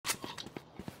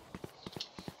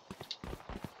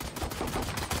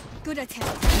Good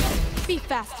attempt. Be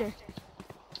faster.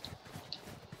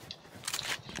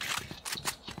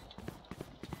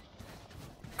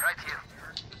 Right here.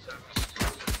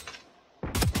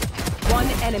 One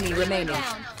enemy remaining.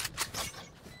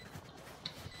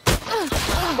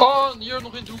 Oh, hier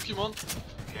nog in het hoekje, man.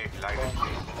 Nee, leider niet.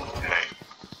 Nee.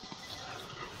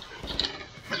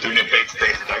 We doen het beter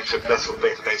tegen Duitsers, best wel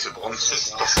beter deze brons. Dus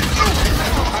dat is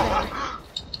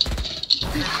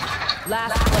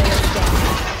Last player standing.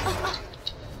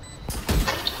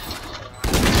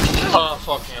 Ah,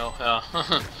 fucking hell, ja.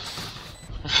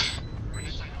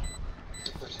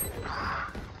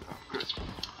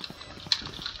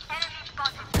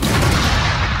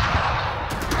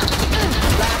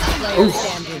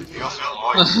 Standing. die was wel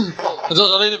mooi. Het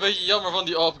was alleen een beetje jammer van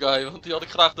die off-guy, want die had ik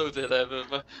graag dood willen hebben.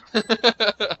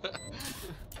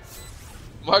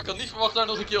 Maar ik had niet verwacht daar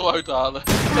nog een kill uit te halen.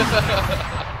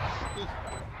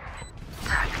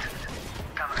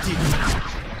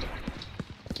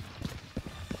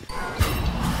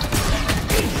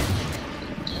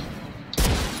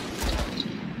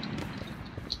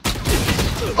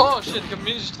 Oh shit, ik heb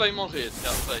minstens 2 man gehit.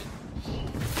 Ja, 2.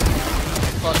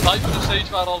 Maar Viper en Sage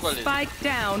waren allebei lid. Spike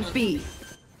down B.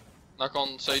 Nou kan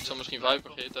Sage dan misschien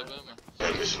Viper gehit hebben. Maar...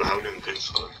 Ja, dus we houden hem kunst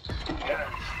gewoon.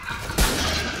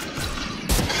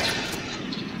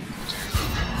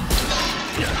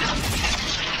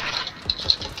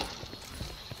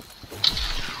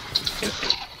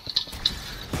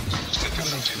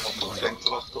 Te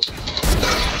wachten op.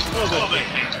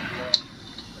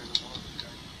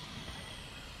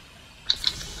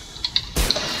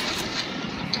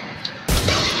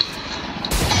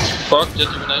 Fuck, jet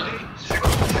hier beneden.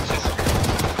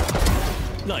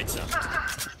 Lights up.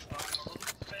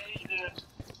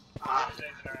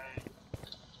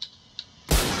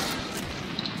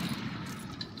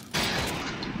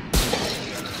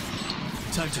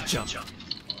 Time to jump.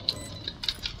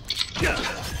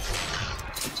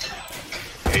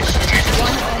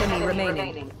 One enemy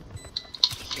remaining.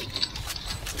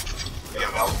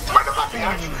 Jawel, maar dat maakt niet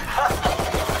uit.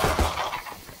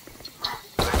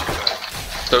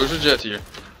 Zo is een jet hier.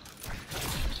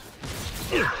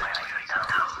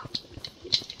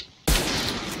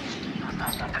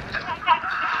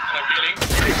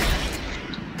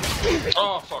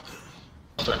 Oh fuck.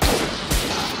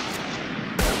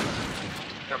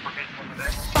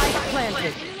 Spike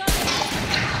planted.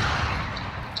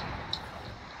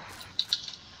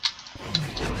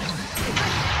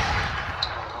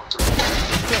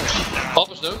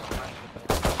 Pap is dood.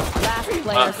 Last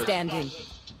player standing.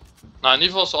 Nou, in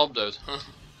ieder geval is de Ab dood.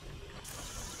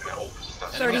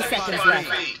 30 seconds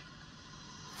left.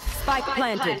 Spike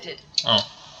planted. Oh.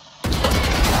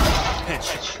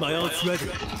 Hedge. My ult's ready.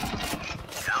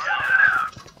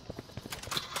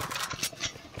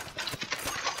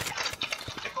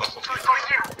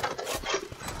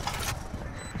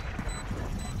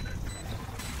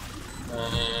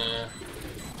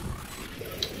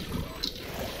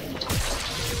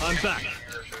 I'm back.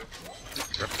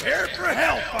 Prepare for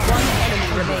hellfire. One enemy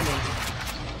remaining.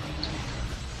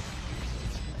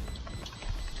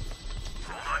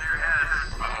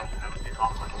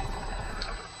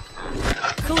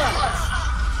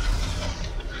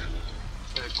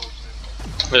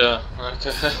 Ja,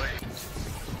 oké.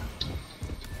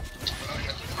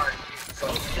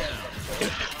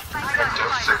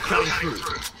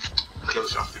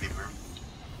 Close achter die muur.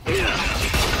 Yeah!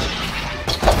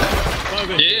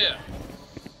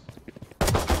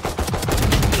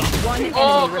 One enemy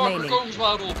Oh, fuck, de remaining. kogels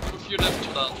waren op. Ik heb 4 damage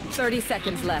gedaan. 30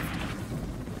 seconds left.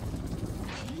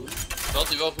 Dat had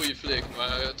hij wel goede flik,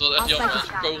 maar het was echt jammer. Als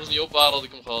de kogels niet op waren, had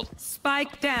ik hem gehad.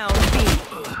 Spike down B.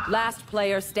 Last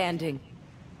player standing.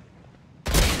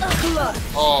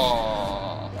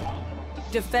 Oh.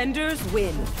 Defenders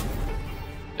win.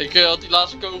 Ik had die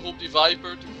laatste kogel op die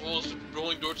Viper, toen vervolgens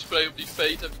begon ik door te sprayen op die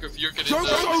Fate, heb ik er 4 keer in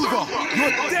Joke's over!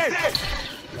 You're dead!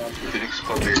 Felix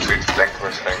probeert weer te flanken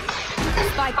waarschijnlijk.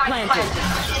 Spike planted.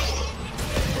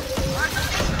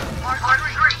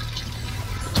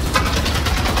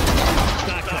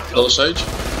 Dat was Sage.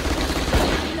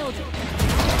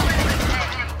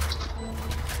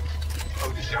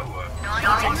 Oh, die is jouw...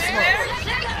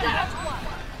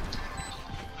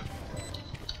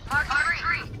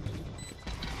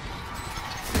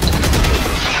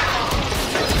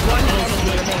 One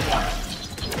enemy remaining.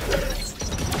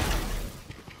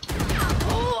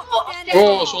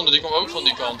 Oh, zonde, die kwam ook van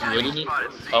die kant. Ik weet het niet.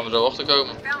 Gaan we zo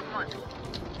achterkomen.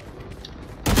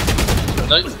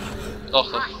 Nee,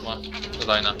 dacht dat, maar dat is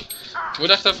bijna. Ik moet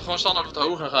echt even gewoon standaard wat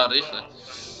hoger gaan richten.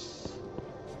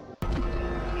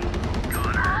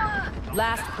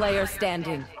 Last player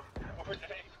standing.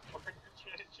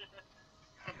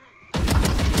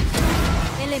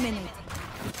 Eliminate.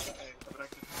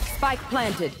 Spike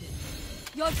planted.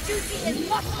 Your duty is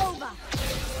not over.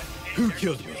 Who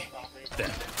killed me?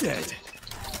 They're dead.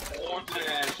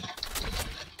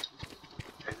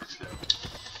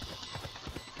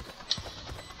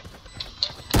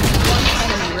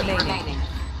 Enemy remaining.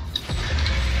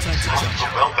 Time to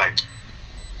jump. Wel bij.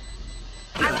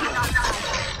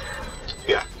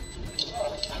 Ja.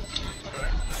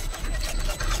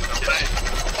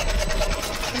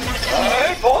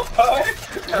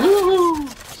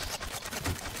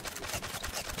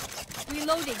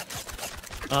 Reloading.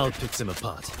 I'll pick them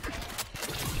apart.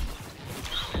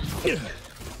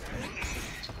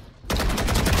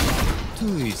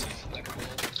 Too easy.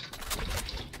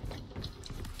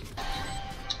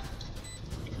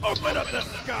 Open up the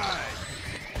sky.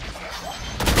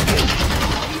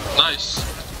 Nice.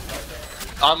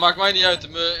 Ah, maakt mij niet uit.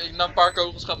 Na een paar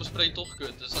kogels gaat mijn spray toch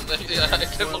kut. Dus dan denk ik, ja, ik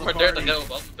heb nog maar 30 health.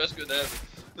 Had het best kunnen hebben.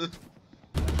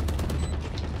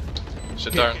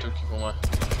 Zit daar een toekje voor mij.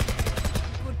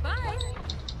 Goodbye.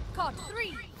 Card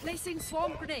 3. Placing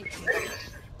swarm grenade.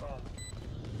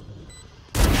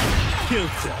 Kill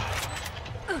them.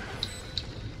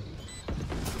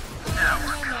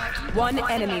 One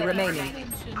enemy remaining.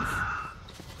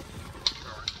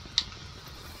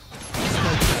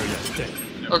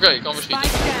 Oké, ik kan misschien.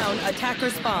 Spike down.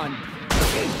 Attacker spawn.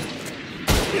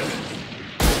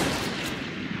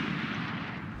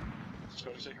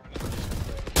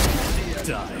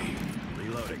 Die.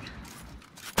 Reloading.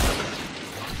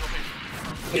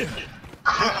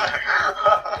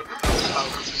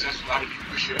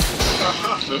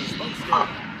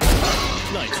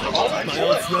 Nice. My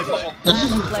ult's ready.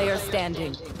 Last player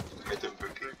standing. Met een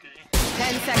bunker. 10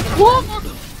 seconds.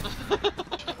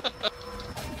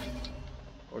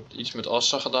 Wordt iets met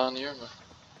Assa gedaan hier. Maar...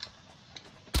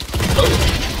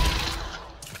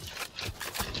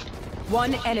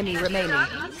 One enemy remaining.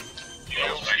 Ja,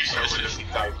 die is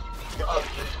niet tijd.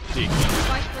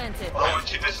 Spike planted.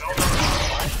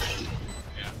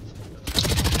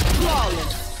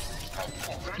 Flawless.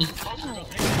 We found one.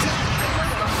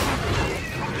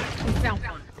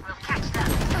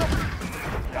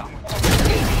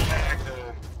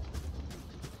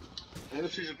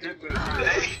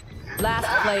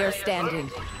 Last player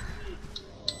standing.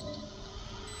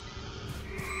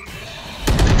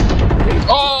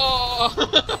 Oh!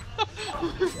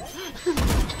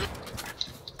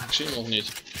 Ik zie hem nog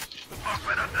niet.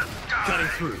 Cutting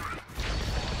through.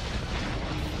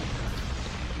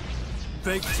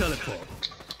 Fake teleport.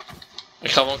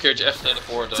 Ik ga wel een keertje echt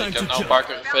teleporten. Ik heb nou een paar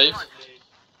keer gefaked.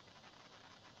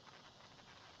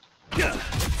 Yeah.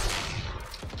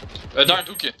 Daar een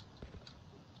doekje.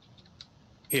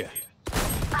 Here.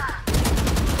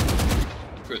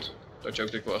 Kut. Dat je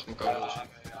ook dik wel echt mijn kogels.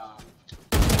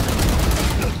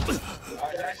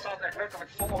 Hij staat echt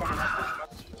letterlijk vol.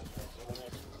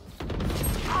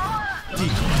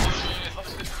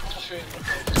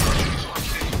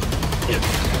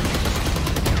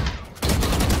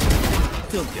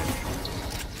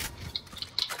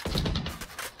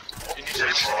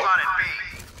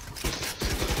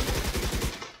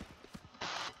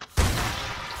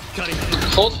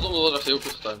 Godverdomme, dat was echt heel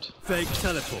goed getimed. Fake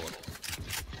teleport.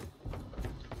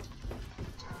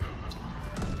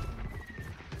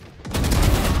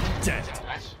 Dead.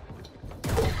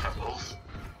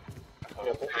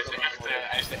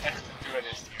 Hij is de echte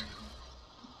duelist hier.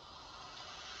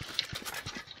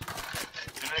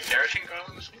 Kunnen we een garaging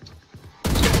komen misschien?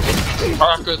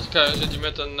 Ah, kut, kijk, zit hij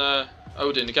met een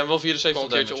Odin. Ik heb hem wel 74 een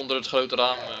keertje onder het grote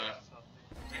raam.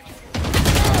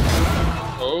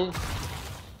 Oh.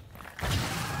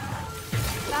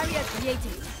 Barrier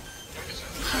created.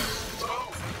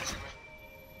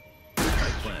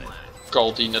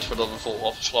 Kalt die net voordat we vol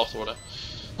afgeslacht worden.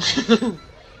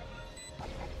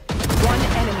 One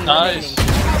enemy Nice.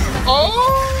 remaining.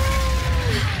 Oh!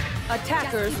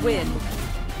 Attackers win.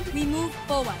 We move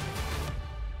forward.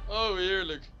 Oh,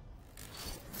 heerlijk.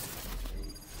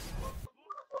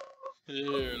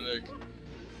 Heerlijk.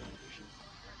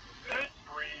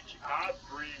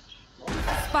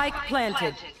 Spike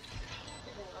planted.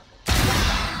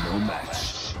 No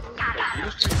match.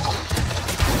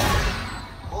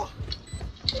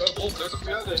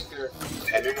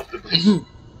 En nu nog de brief.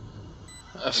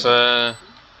 Even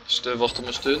wachten op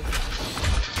mijn stun.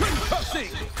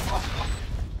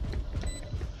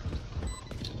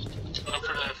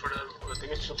 Voor de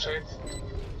dingetjes op zee.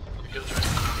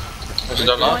 Is hij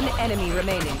daarna? One enemy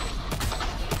remaining.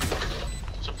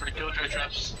 Zo voor de killjoy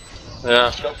traps.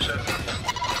 Ja.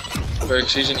 Ik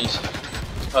zie ze niet.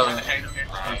 Oh.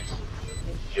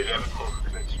 Jullie hebben het gewoon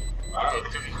gekletst. Maar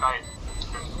natuurlijk ga je.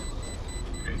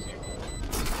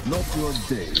 Not your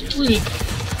day. Oei.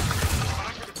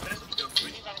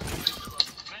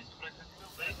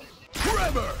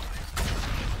 Trevor!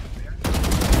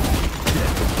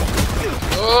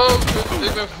 Oh,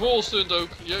 ik ben vol stunt ook.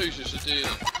 Jezus, het is.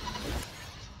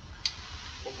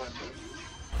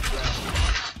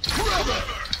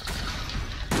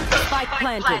 Spike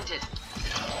planted.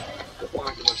 Dat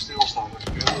maakt je maar stilstaan.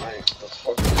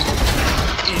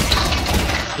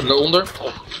 Daaronder.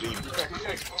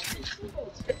 Kijk.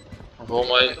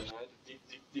 Volgens mij.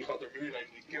 Die gaat er muur heen,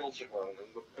 die killt ze gewoon. En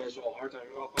dat best wel hard en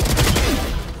rap.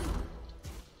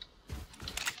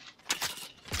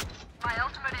 My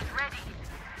ultimate is ready.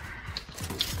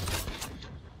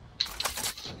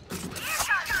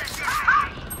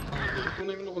 Ik kon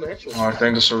even nog een headshot. Maar ik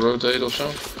denk dat ze rotate of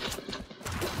zo.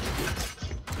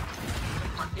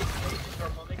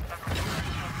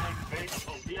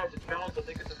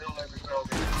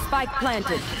 Spike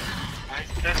planted.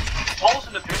 Alles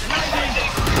in de buurt.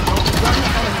 One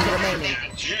enemy remaining.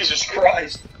 Jesus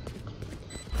Christ.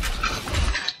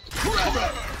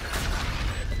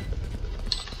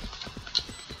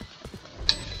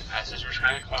 Ja, ze is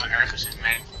waarschijnlijk gewoon ergens in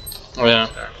mee. Oh ja.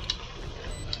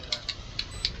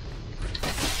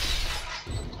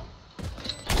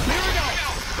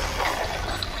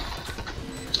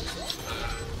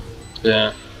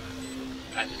 Ja.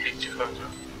 Ja, die ligt je gewoon zo.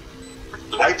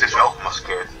 Lijkt dus wel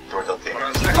gemaskeerd door dat ding.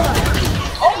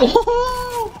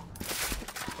 Oh.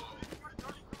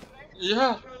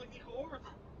 Ja.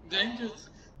 Denk het.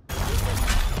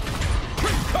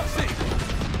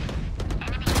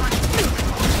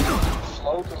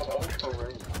 Sloten wat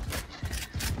overheen.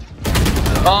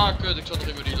 Ah, kut, ik zat nog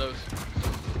in mijn reload.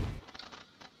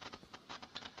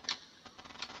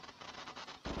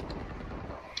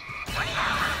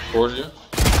 Hoorde je?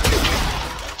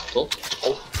 Top.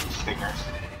 Of vingers.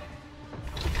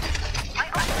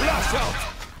 Flash out!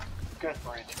 Kut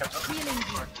voor je. Ik heb ook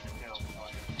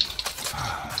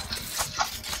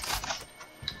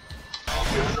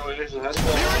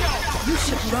You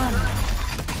should run.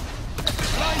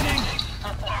 Blinding!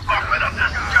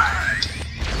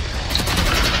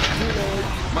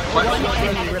 One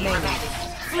enemy remaining.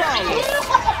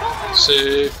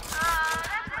 Sick.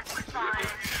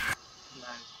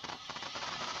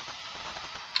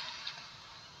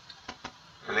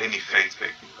 Alleen die fake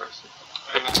weet niet waar ze.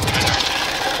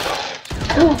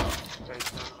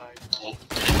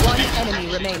 One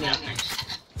enemy remaining.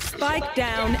 Spike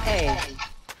down A.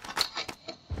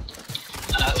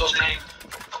 Het was geen.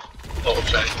 Oh,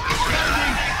 opzij.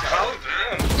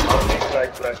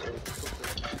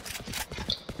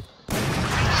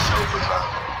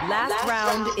 Last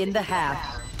round in the half.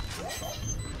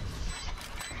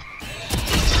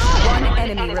 One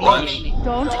enemy remaining.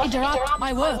 Don't interrupt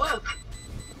my work.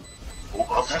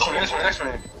 Wat is dat?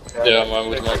 Ja, maar we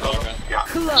moeten maar maken.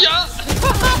 Close. Ja!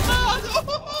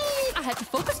 I had to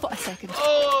focus for a second.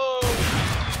 Oh!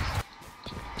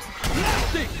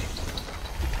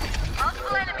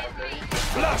 Multiple enemies B.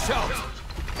 Flash out!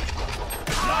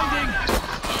 Blinding!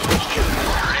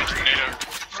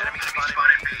 Enemy spotted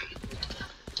B.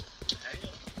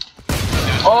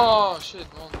 Oh shit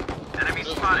man. Enemy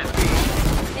spotted B.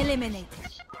 Eliminate.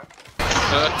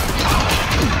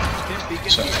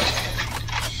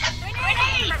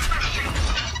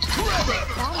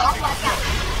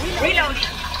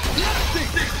 Reloading.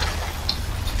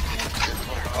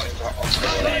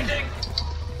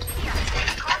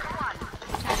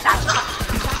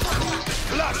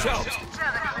 Flash out!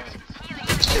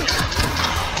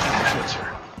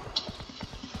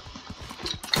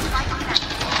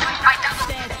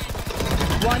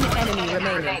 One enemy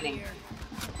remaining.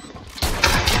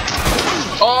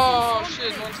 Oh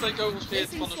shit man, 2 kogels gehit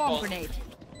Placing van de swarm span. grenade.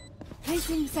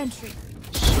 Placing sentry.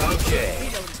 Okay,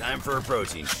 time for a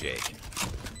protein shake.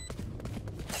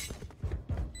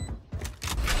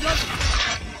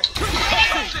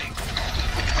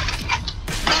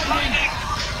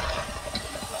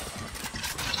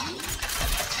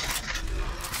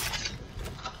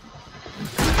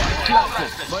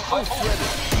 My ult's ready.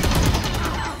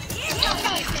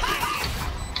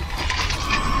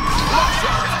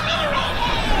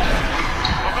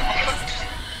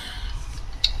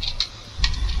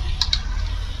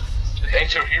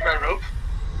 Eentje hier bij rope.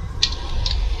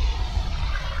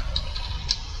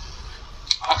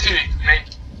 Actief, nee.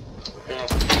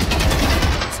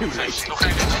 Nog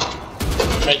één.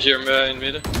 Eentje hier in het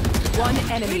midden. One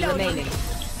enemy remaining.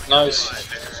 Nice.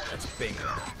 Bingo.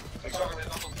 Ik zag hem in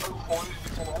dat het ook gewoon niet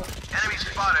van af. Enemy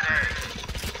spotted A.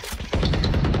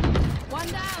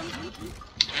 One down.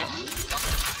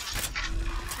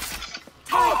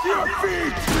 Off your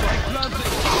feet! Spotted B.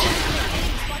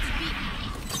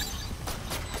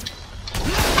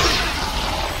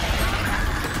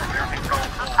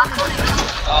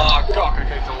 Ah, kak, ik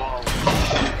heet te lang.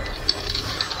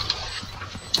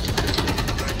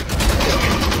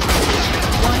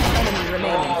 One enemy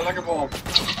remaining. Oh, lekker bal.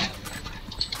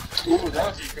 Oeh,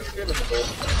 daar zie ik een killen met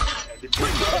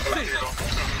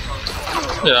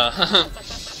Ja.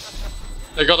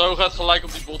 Ik had hooguit gelijk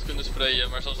op die bot kunnen sprayen,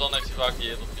 maar soms dan heeft hij vaak die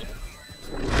hit op je.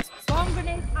 Bomb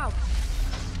grenade out.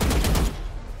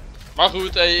 Maar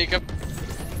goed, hey, ik heb...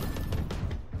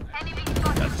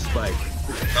 Got the spike.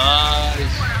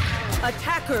 Nice.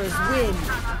 Attackers win.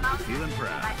 Feeling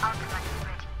proud.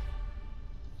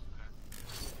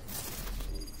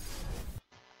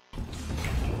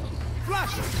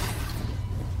 Flash!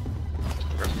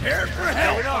 Prepare for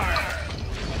hell!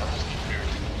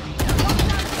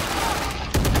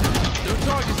 No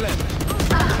targets left.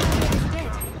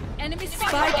 Enemy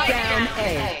Spike down A.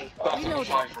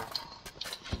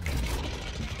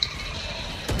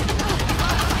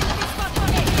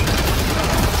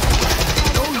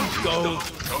 Go.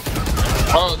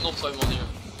 Oh, nog 2 man hier.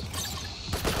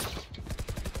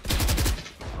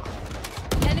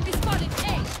 Enemy spotted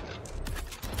A.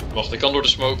 Wacht, ik kan door de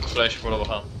smoke flashen voordat we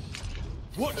gaan.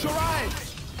 Watch your eyes.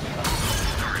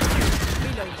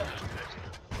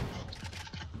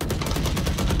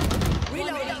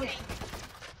 Reloading.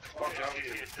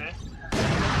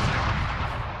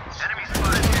 Enemy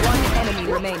spotted. One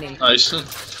enemy remaining. Nice. Ik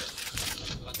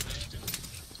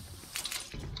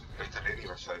weet niet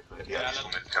waar ze ja, die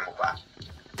stond met hem op A.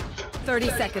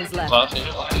 30 seconds left. Laag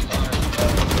hier.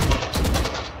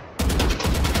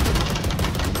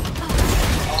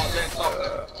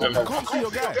 Come to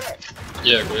your guy.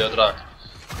 Ja, ik wil jou draak.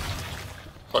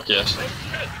 Fuck yes.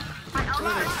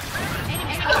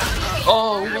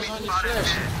 Oh, hoe was hij niet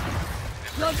flash?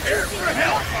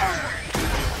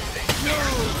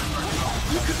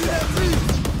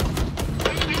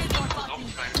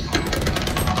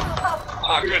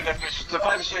 Ah, kut, even de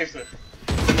 75.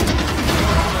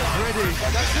 Ready.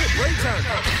 That's it. Break time.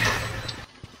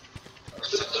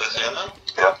 Zit er rennen?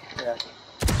 Ja.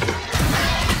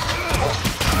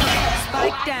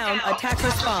 Spike down.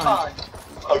 Attacker spawn.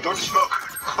 Oh, door de smoke.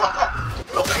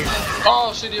 Nog één.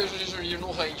 Oh, serieus, er is er hier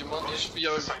nog eentje, man. Die is via...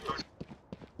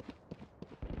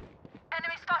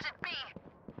 Enemy spotted B.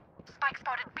 Spike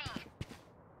spotted B.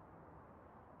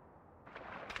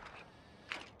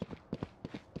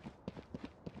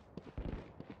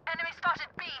 Enemy spotted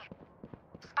B.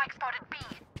 Spike spotted B.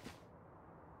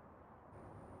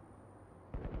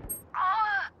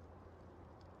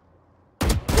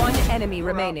 One enemy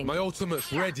remaining. My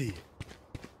ultimate's ready.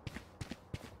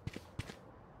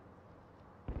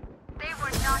 They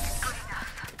were not good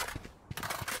enough.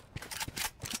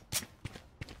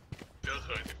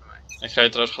 Ik ga je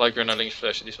trouwens gelijk weer naar links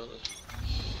flashen, die is wel dus.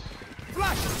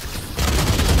 Flash.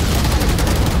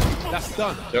 That's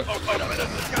done. Ja.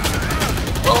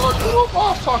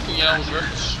 Oh, fucking hell, het werd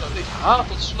gesloten. Ik haat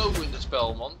dat slow in dit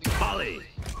spel, man. Molly.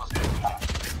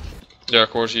 Ja, ik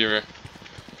hoor ze hier weer.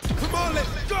 Come on, let's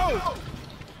go.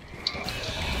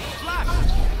 Flash.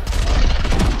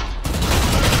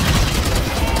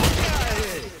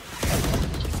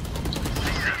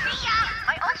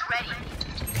 My ult's ready.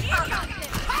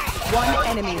 One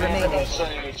enemy remaining.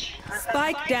 Sandwich.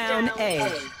 Spike down A.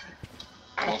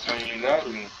 Wat gaan jullie nou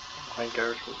doen? Geen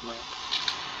kaart volgens mij.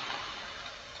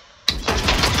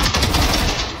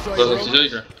 Dat heeft hij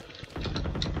zeker.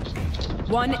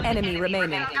 One enemy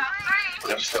remaining.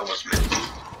 Ja, stel was mee.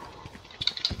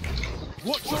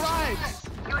 Watch your eyes.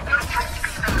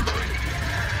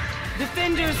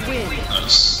 Defenders win.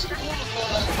 Nice.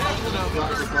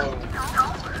 Nou,